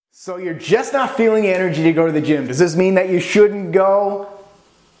So you're just not feeling energy to go to the gym. Does this mean that you shouldn't go?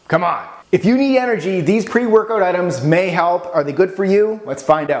 Come on. If you need energy, these pre-workout items may help. Are they good for you? Let's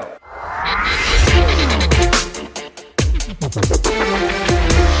find out.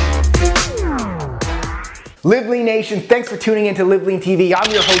 Live Lean Nation, thanks for tuning in to Live Lean TV.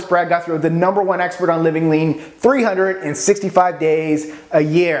 I'm your host, Brad Gouthro, the #1 expert on living lean 365 days a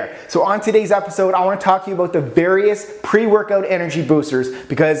year. So on today's episode, I want to talk to you about the various pre-workout energy boosters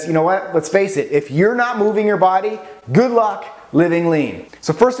because you know what? Let's face it, if you're not moving your body, good luck living lean.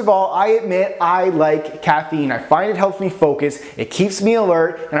 So first of all, I admit I like caffeine. I find it helps me focus, it keeps me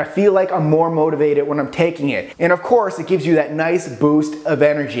alert, and I feel like I'm more motivated when I'm taking it. And of course, it gives you that nice boost of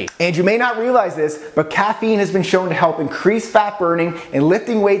energy. And you may not realize this, but caffeine has been shown to help increase fat burning, and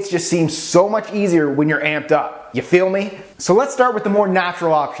lifting weights just seems so much easier when you're amped up. You feel me? So let's start with the more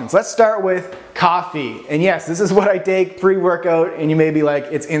natural options. Let's start with coffee. And yes, this is what I take pre-workout, and you may be like,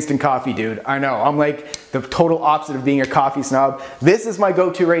 it's instant coffee, dude. I know, I'm like the total opposite of being a coffee snob. This is my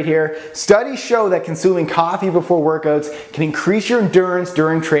go-to right here. Studies show that consuming coffee before workouts can increase your endurance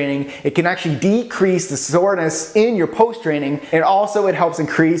during training. It can actually decrease the soreness in your post-training, and also it helps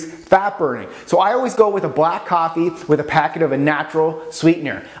increase fat burning. So I always go with a black coffee with a packet of a natural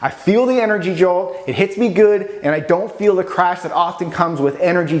sweetener. I feel the energy jolt, it hits me good, and I don't feel the crash that often comes with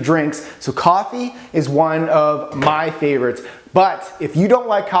energy drinks. So coffee is one of my favorites. But if you don't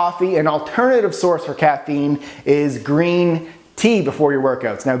like coffee, an alternative source for caffeine is green tea before your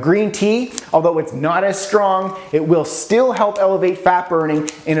workouts. Now green tea, although it's not as strong, it will still help elevate fat burning,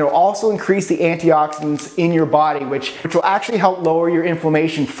 and it'll also increase the antioxidants in your body, which will actually help lower your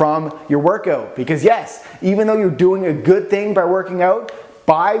inflammation from your workout. Because yes, even though you're doing a good thing by working out,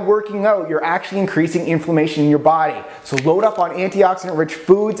 you're actually increasing inflammation in your body. So load up on antioxidant-rich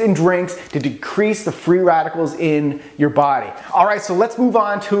foods and drinks to decrease the free radicals in your body. All right, so let's move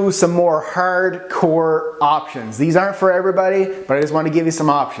on to some more hardcore options. These aren't for everybody, but I just want to give you some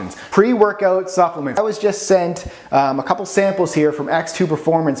options. Pre-workout supplements. I was just sent a couple samples here from X2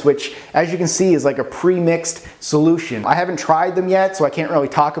 Performance, which as you can see is like a pre-mixed solution. I haven't tried them yet, so I can't really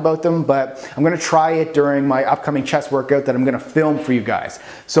talk about them, but I'm going to try it during my upcoming chest workout that I'm going to film for you guys.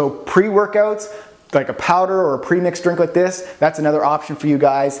 So pre-workouts, like a powder or a pre-mixed drink like this, that's another option for you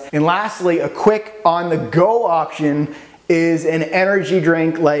guys. And lastly, a quick on-the-go option is an energy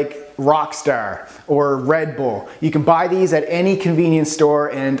drink like Rockstar or Red Bull. You can buy these at any convenience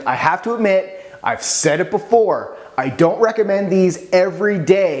store, and I have to admit, I've said it before, I don't recommend these every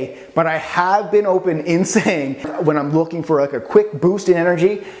day, but I have been open in saying when I'm looking for like a quick boost in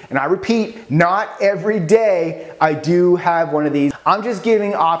energy, and I repeat, not every day, I do have one of these. I'm just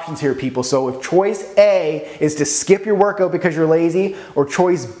giving options here, people. So if choice A is to skip your workout because you're lazy, or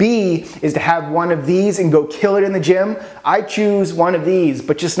choice B is to have one of these and go kill it in the gym, I choose one of these,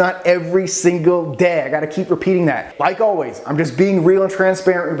 but just not every single day. I gotta keep repeating that. Like always, I'm just being real and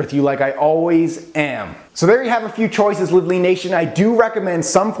transparent with you like I always am. So there you have a few choices, Live Lean Nation. I do recommend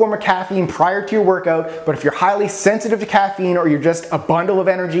some form of caffeine prior to your workout, but if you're highly sensitive to caffeine or you're just a bundle of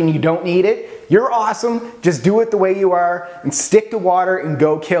energy and you don't need it, you're awesome. Just do it the way you are and stick to water and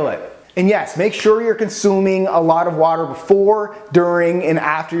go kill it. And yes, make sure you're consuming a lot of water before, during, and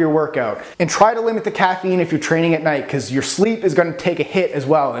after your workout. And try to limit the caffeine if you're training at night because your sleep is going to take a hit as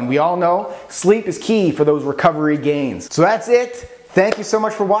well. And we all know sleep is key for those recovery gains. So that's it. Thank you so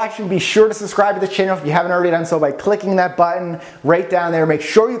much for watching. Be sure to subscribe to the channel if you haven't already done so by clicking that button right down there. Make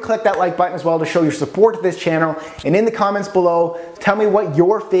sure you click that like button as well to show your support to this channel. And in the comments below, tell me what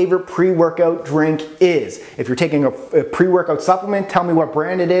your favorite pre-workout drink is. If you're taking a pre-workout supplement, tell me what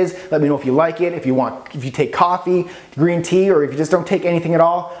brand it is. Let me know if you like it, if you take coffee, green tea, or if you just don't take anything at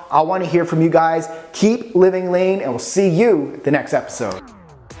all. I want to hear from you guys. Keep living lean, and we'll see you at the next episode.